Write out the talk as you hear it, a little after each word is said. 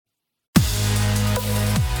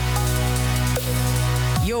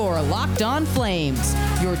Locked On Flames,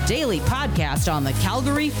 your daily podcast on the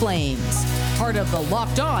Calgary Flames. Part of the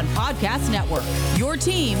Locked On Podcast Network, your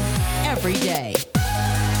team every day.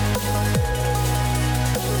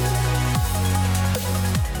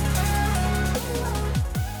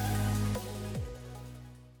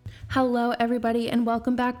 Hello, everybody, and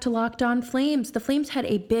welcome back to Locked On Flames. The Flames had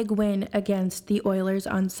a big win against the Oilers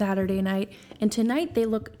on Saturday night, and tonight they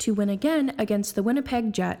look to win again against the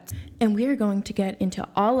Winnipeg Jets. And we are going to get into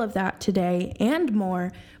all of that today and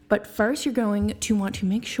more. But first, you're going to want to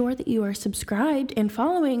make sure that you are subscribed and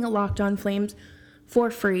following Locked On Flames for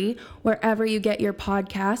free wherever you get your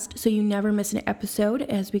podcast, so you never miss an episode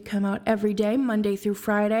as we come out every day, Monday through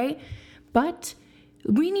Friday. But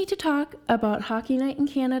we need to talk about Hockey Night in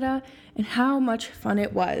Canada and how much fun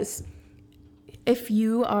it was. If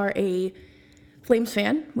you are a Flames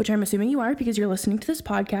fan, which I'm assuming you are because you're listening to this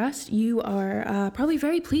podcast, you are probably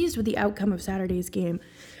very pleased with the outcome of Saturday's game.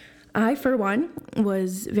 I, for one,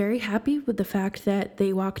 was very happy with the fact that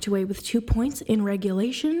they walked away with 2 points in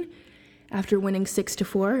regulation after winning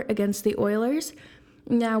 6-4 against the Oilers.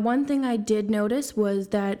 Now, one thing I did notice was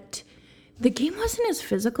that the game wasn't as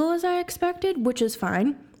physical as I expected, which is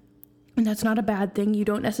fine. And that's not a bad thing. You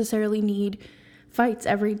don't necessarily need fights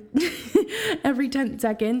every 10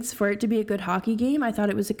 seconds for it to be a good hockey game. I thought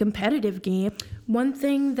it was a competitive game. One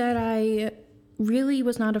thing that I really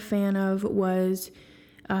was not a fan of was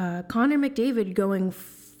Connor McDavid going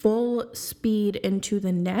full speed into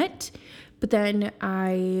the net. But then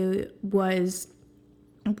I was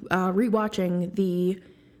rewatching the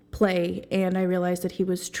play and I realized that he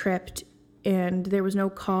was tripped. And there was no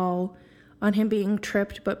call on him being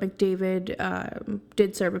tripped, but McDavid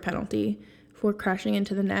did serve a penalty for crashing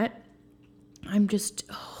into the net. I'm just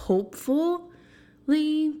hopefully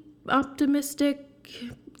optimistic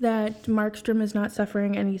that Markstrom is not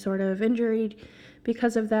suffering any sort of injury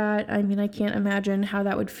because of that. I mean, I can't imagine how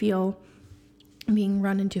that would feel being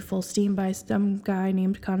run into full steam by some guy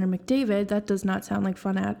named Connor McDavid. That does not sound like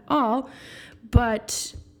fun at all.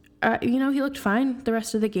 But he looked fine the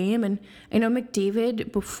rest of the game. And I know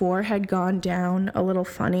McDavid before had gone down a little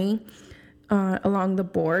funny along the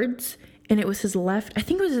boards. And it was his left, I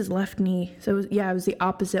think it was his left knee. So, it was the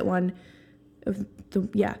opposite one. It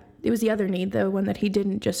was the other knee, the one that he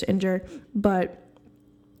didn't just injure. But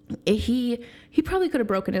he probably could have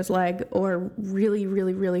broken his leg or really,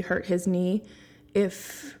 really, really hurt his knee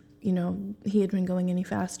if, he had been going any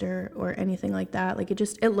faster or anything like that. Like,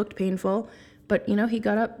 it looked painful. But, he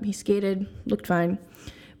got up, he skated, looked fine.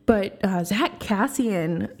 But Zach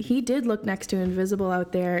Kassian, he did look next to invisible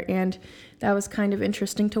out there, and that was kind of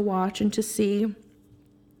interesting to watch and to see.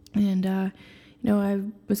 And, I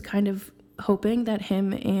was kind of hoping that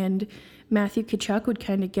him and Matthew Tkachuk would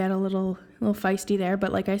kind of get a little feisty there.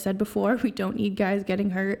 But like I said before, we don't need guys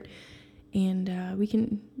getting hurt. And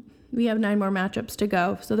we have 9 more matchups to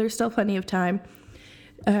go, so there's still plenty of time.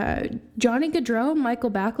 Johnny Gaudreau,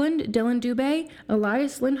 Michael Backlund, Dylan Dubé,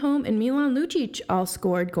 Elias Lindholm, and Milan Lucic all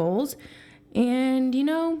scored goals. And,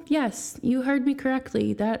 yes, you heard me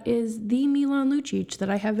correctly. That is the Milan Lucic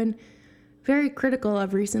that I have been very critical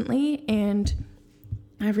of recently, and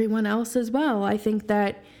everyone else as well. I think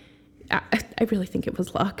that I really think it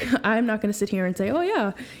was luck. I'm not going to sit here and say, oh,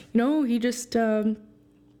 yeah, he just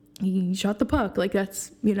he shot the puck. Like,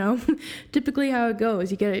 that's, typically how it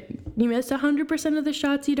goes. You miss 100% of the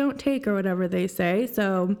shots you don't take, or whatever they say.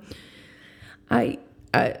 So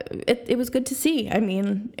it was good to see. I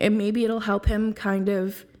mean, maybe it'll help him kind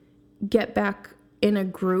of get back in a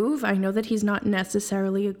groove. I know that he's not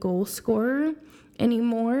necessarily a goal scorer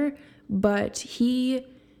anymore, but he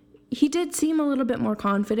did seem a little bit more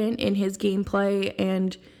confident in his gameplay,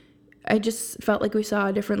 and I just felt like we saw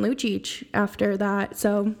a different Lucic after that.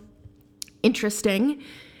 So interesting.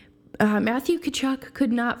 Matthew Tkachuk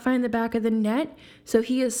could not find the back of the net, so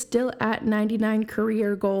he is still at 99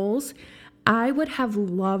 career goals. I would have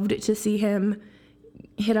loved to see him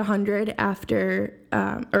hit 100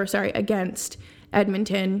 against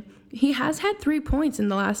Edmonton. He has had 3 points in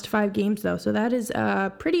the last 5 games, though, so that is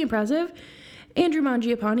pretty impressive. Andrew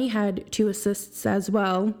Mangiapane had 2 assists as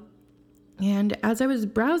well. And as I was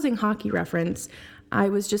browsing Hockey Reference, I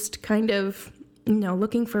was just kind of,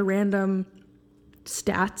 looking for random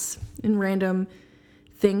stats and random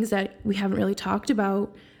things that we haven't really talked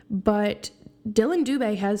about. But Dylan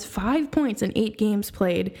Dubé has 5 points in 8 games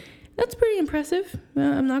played. That's pretty impressive.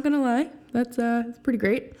 I'm not going to lie. That's pretty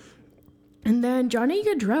great. And then Johnny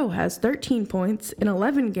Gaudreau has 13 points in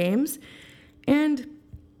 11 games. And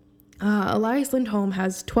Elias Lindholm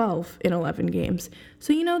has 12 in 11 games.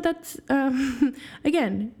 So, that's,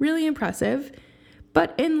 again, really impressive.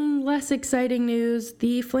 But in less exciting news,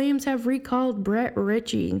 the Flames have recalled Brett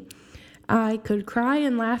Ritchie. I could cry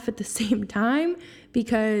and laugh at the same time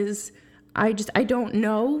because I don't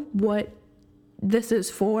know what this is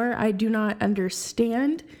for. I do not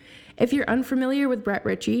understand. If you're unfamiliar with Brett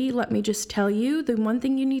Ritchie, let me just tell you, the one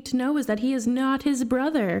thing you need to know is that he is not his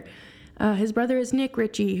brother. His brother is Nick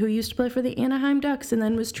Ritchie, who used to play for the Anaheim Ducks and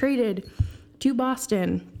then was traded to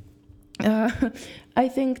Boston. I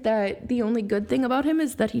think that the only good thing about him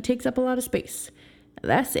is that he takes up a lot of space.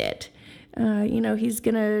 That's it. He's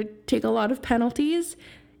going to take a lot of penalties.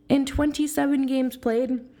 In 27 games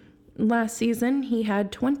played last season, he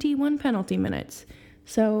had 21 penalty minutes.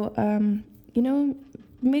 So,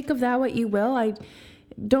 make of that what you will. I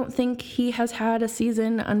don't think he has had a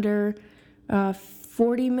season under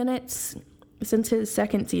 40 minutes since his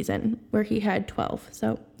second season, where he had 12.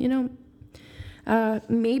 So,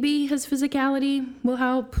 maybe his physicality will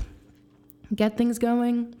help get things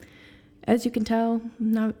going. As you can tell,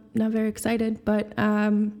 not very excited, but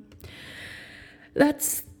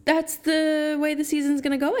that's the way the season's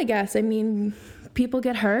gonna go, I guess. I mean, people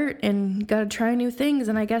get hurt and gotta try new things,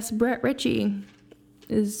 and I guess Brett Ritchie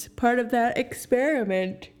is part of that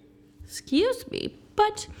experiment. Excuse me.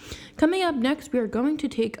 But coming up next, we are going to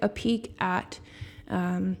take a peek at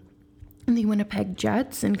the Winnipeg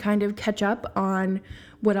Jets and kind of catch up on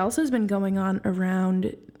what else has been going on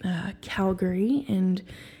around Calgary and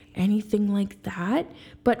anything like that.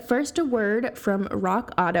 But first, a word from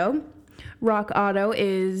Rock Auto. Rock Auto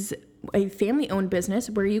is a family-owned business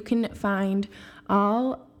where you can find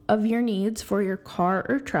all of your needs for your car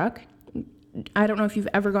or truck. I don't know if you've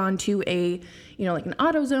ever gone to like an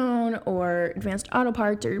AutoZone or Advanced Auto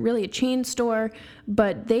Parts or really a chain store,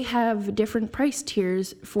 but they have different price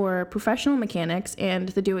tiers for professional mechanics and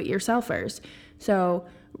the do-it-yourselfers. So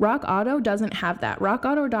Rock Auto doesn't have that.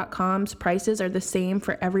 RockAuto.com's prices are the same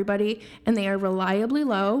for everybody, and they are reliably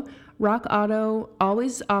low. Rock Auto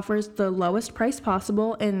always offers the lowest price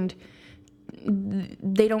possible, and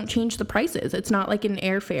they don't change the prices. It's not like an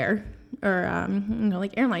airfare or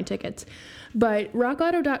like airline tickets. But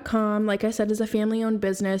rockauto.com, like I said, is a family-owned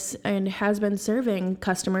business and has been serving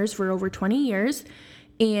customers for over 20 years.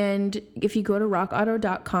 And if you go to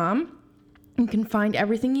rockauto.com, you can find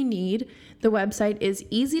everything you need. The website is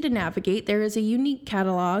easy to navigate. There is a unique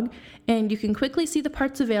catalog, and you can quickly see the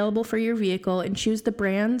parts available for your vehicle and choose the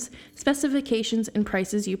brands, specifications, and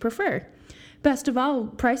prices you prefer. Best of all,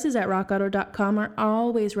 prices at rockauto.com are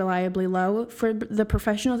always reliably low for the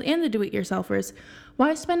professionals and the do-it-yourselfers.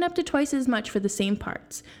 Why spend up to twice as much for the same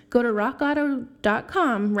parts? Go to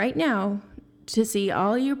rockauto.com right now to see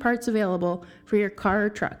all your parts available for your car or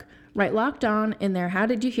truck. Write Locked On in their How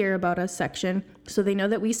Did You Hear About Us section so they know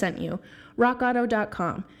that we sent you.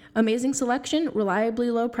 rockauto.com. Amazing selection,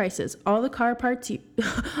 reliably low prices, all the parts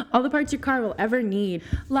your car will ever need.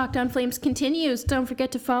 Locked On Flames continues. Don't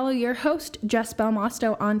forget to follow your host, Jess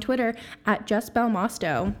Belmosto, on Twitter at Jess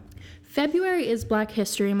Belmosto. February is Black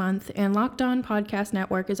History Month, and Locked On Podcast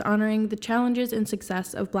Network is honoring the challenges and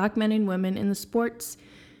success of Black men and women in the sports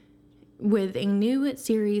with a new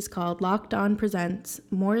series called Locked On Presents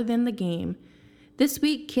More Than the Game. This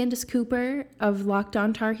week, Candace Cooper of Locked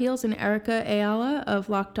On Tar Heels and Erica Ayala of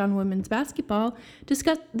Locked On Women's Basketball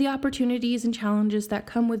discussed the opportunities and challenges that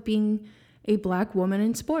come with being a Black woman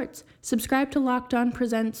in sports. Subscribe to Locked On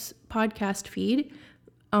Presents podcast feed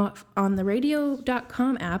on the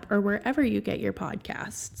radio.com app or wherever you get your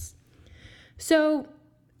podcasts. So,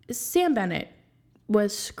 Sam Bennett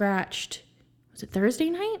was scratched, was it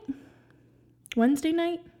Thursday night? Wednesday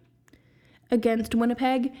night? Against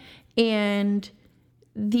Winnipeg, and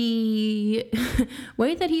the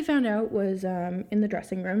way that he found out was in the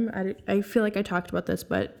dressing room. I feel like I talked about this,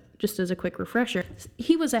 but just as a quick refresher,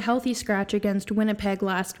 he was a healthy scratch against Winnipeg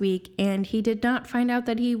last week, and he did not find out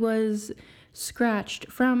that he was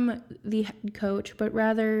scratched from the head coach, but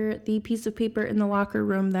rather the piece of paper in the locker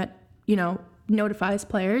room that, notifies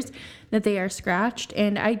players that they are scratched.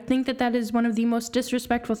 And I think that is one of the most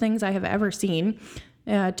disrespectful things I have ever seen,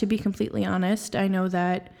 to be completely honest. I know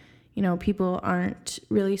that people aren't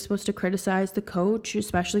really supposed to criticize the coach,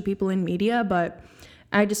 especially people in media, but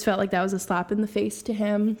I just felt like that was a slap in the face to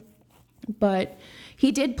him. But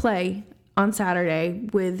he did play on Saturday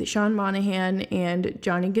with Sean Monahan and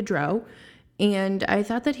Johnny Gaudreau, and I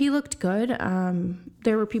thought that he looked good.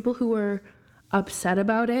 There were people who were upset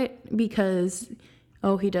about it because,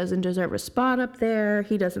 he doesn't deserve a spot up there.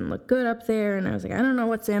 He doesn't look good up there. And I was like, I don't know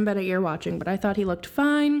what Sam Bennett you're watching, but I thought he looked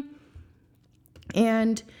fine.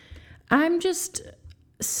 And I'm just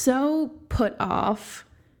so put off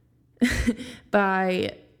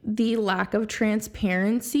by the lack of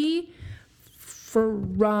transparency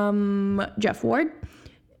from Jeff Ward,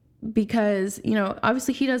 because,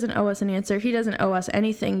 obviously he doesn't owe us an answer. He doesn't owe us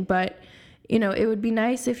anything, but, it would be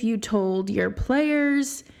nice if you told your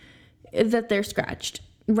players that they're scratched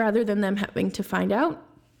rather than them having to find out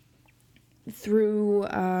through,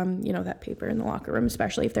 that paper in the locker room,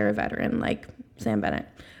 especially if they're a veteran like Sam Bennett.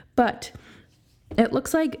 But it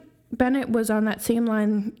looks like Bennett was on that same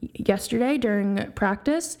line yesterday during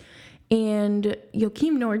practice, and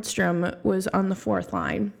Joakim Nordstrom was on the fourth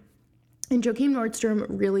line. And Joakim Nordstrom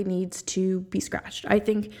really needs to be scratched. I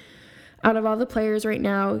think out of all the players right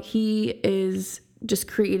now, he is just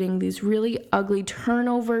creating these really ugly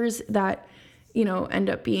turnovers that, end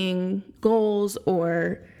up being goals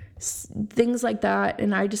or things like that.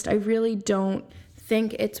 And I really don't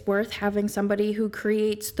think it's worth having somebody who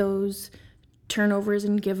creates those turnovers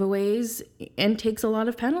and giveaways and takes a lot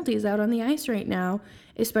of penalties out on the ice right now,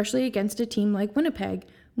 especially against a team like Winnipeg.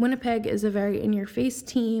 Winnipeg is a very in-your-face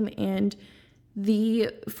team, and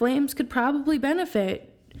the Flames could probably benefit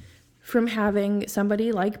from having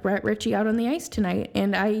somebody like Brett Ritchie out on the ice tonight.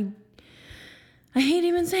 And I hate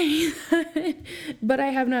even saying that, but I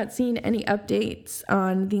have not seen any updates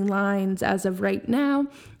on the lines as of right now.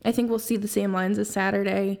 I think we'll see the same lines as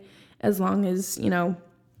Saturday as long as,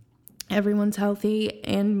 everyone's healthy,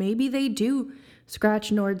 and maybe they do scratch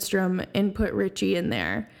Nordstrom and put Ritchie in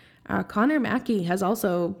there. Connor Mackey has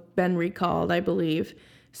also been recalled, I believe.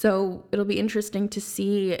 So it'll be interesting to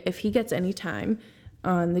see if he gets any time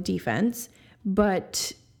on the defense.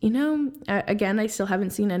 But, again, I still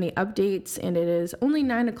haven't seen any updates, and it is only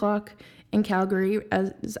 9 o'clock in Calgary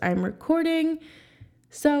as I'm recording.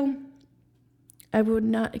 So I would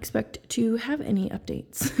not expect to have any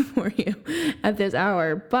updates for you at this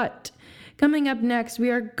hour. But coming up next, we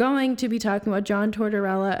are going to be talking about John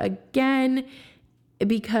Tortorella again,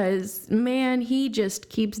 because, man, he just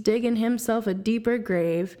keeps digging himself a deeper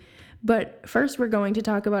grave. But first, we're going to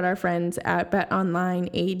talk about our friends at BetOnline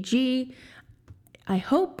AG. I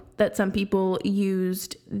hope that some people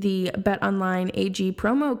used the BetOnline AG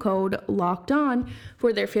promo code LOCKEDON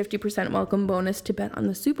for their 50% welcome bonus to bet on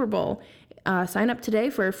the Super Bowl. Sign up today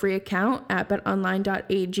for a free account at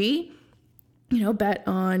betonline.ag. Bet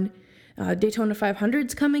on Daytona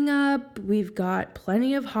 500's coming up. We've got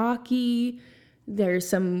plenty of hockey. There's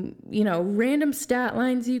some, random stat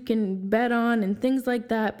lines you can bet on and things like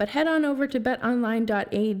that. But head on over to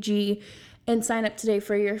betonline.ag and sign up today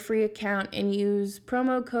for your free account and use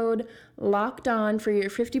promo code LOCKEDON for your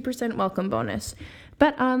 50% welcome bonus.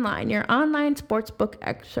 BetOnline, your online sportsbook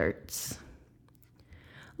experts.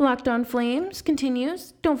 Locked On Flames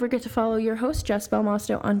continues. Don't forget to follow your host, Jess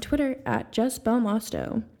Belmosto, on Twitter at Jess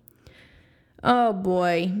Belmosto. Oh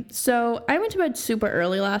boy. So I went to bed super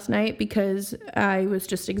early last night because I was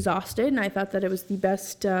just exhausted, and I thought that it was the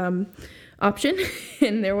best option,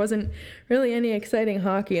 and there wasn't really any exciting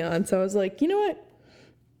hockey on. So I was like, you know what?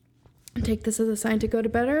 I'll take this as a sign to go to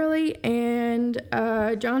bed early, and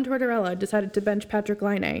John Tortorella decided to bench Patrik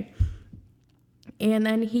Laine. And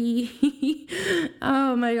then he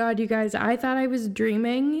oh my God, you guys, I thought I was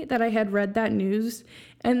dreaming that I had read that news,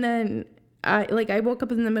 and then I woke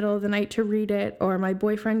up in the middle of the night to read it, or my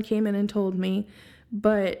boyfriend came in and told me.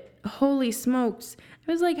 But holy smokes,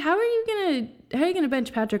 I was like, how are you gonna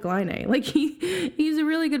bench Patrik Laine? Like, he's a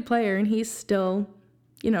really good player, and he's still,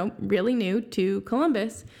 really new to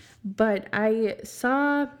Columbus. But I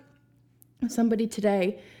saw somebody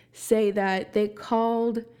today say that they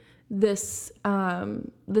called this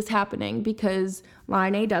happening because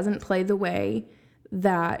Laine doesn't play the way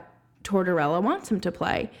that Tortorella wants him to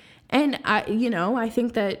play. And I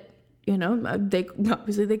think that,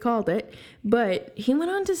 they called it, but he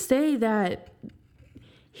went on to say that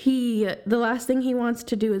the last thing he wants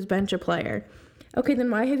to do is bench a player. Okay, then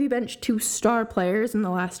why have you benched 2 star players in the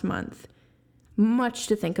last month? Much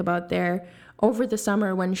to think about there. Over the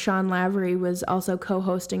summer, when Sean Lavery was also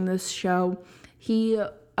co-hosting this show, he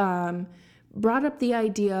brought up the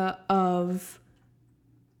idea of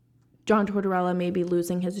John Tortorella maybe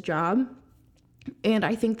losing his job. And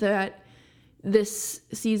I think that this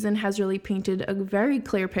season has really painted a very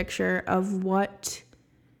clear picture of what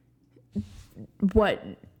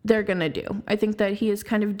they're going to do. I think that he is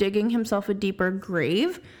kind of digging himself a deeper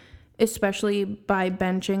grave, especially by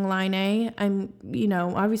benching Laine.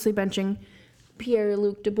 Obviously benching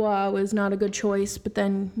Pierre-Luc Dubois was not a good choice, but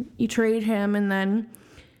then you trade him, and then,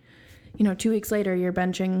 2 weeks later you're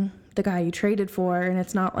benching the guy you traded for, and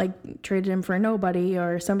it's not like traded him for nobody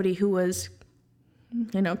or somebody who was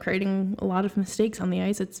creating a lot of mistakes on the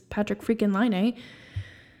ice. It's Patrik freaking Laine.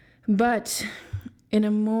 But In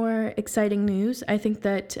a more exciting news, I think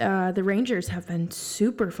that the Rangers have been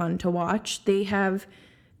super fun to watch. They have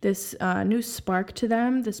this new spark to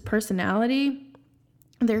them, this personality.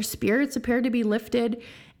 Their spirits appear to be lifted,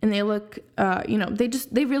 and they look,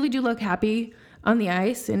 they really do look happy on the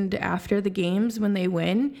ice and after the games when they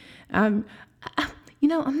win. I'm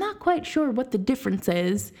not quite sure what the difference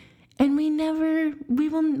is, and we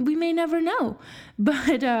may never know.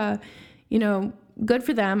 But good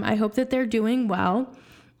for them. I hope that they're doing well,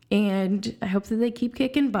 and I hope that they keep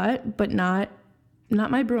kicking butt, but not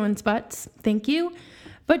my Bruins butts. Thank you.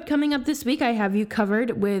 But coming up this week, I have you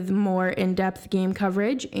covered with more in-depth game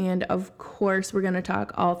coverage, and of course, we're going to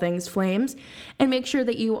talk all things Flames. And make sure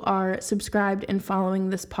that you are subscribed and following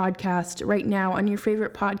this podcast right now on your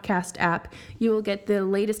favorite podcast app. You will get the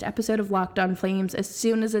latest episode of Locked On Flames as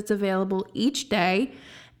soon as it's available each day.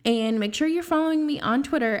 And make sure you're following me on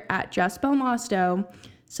Twitter at Jess Belmosto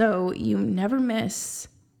so you never miss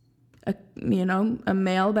a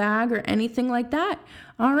mailbag or anything like that.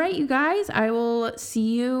 All right, you guys, I will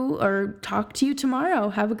see you or talk to you tomorrow.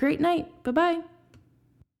 Have a great night. Bye-bye.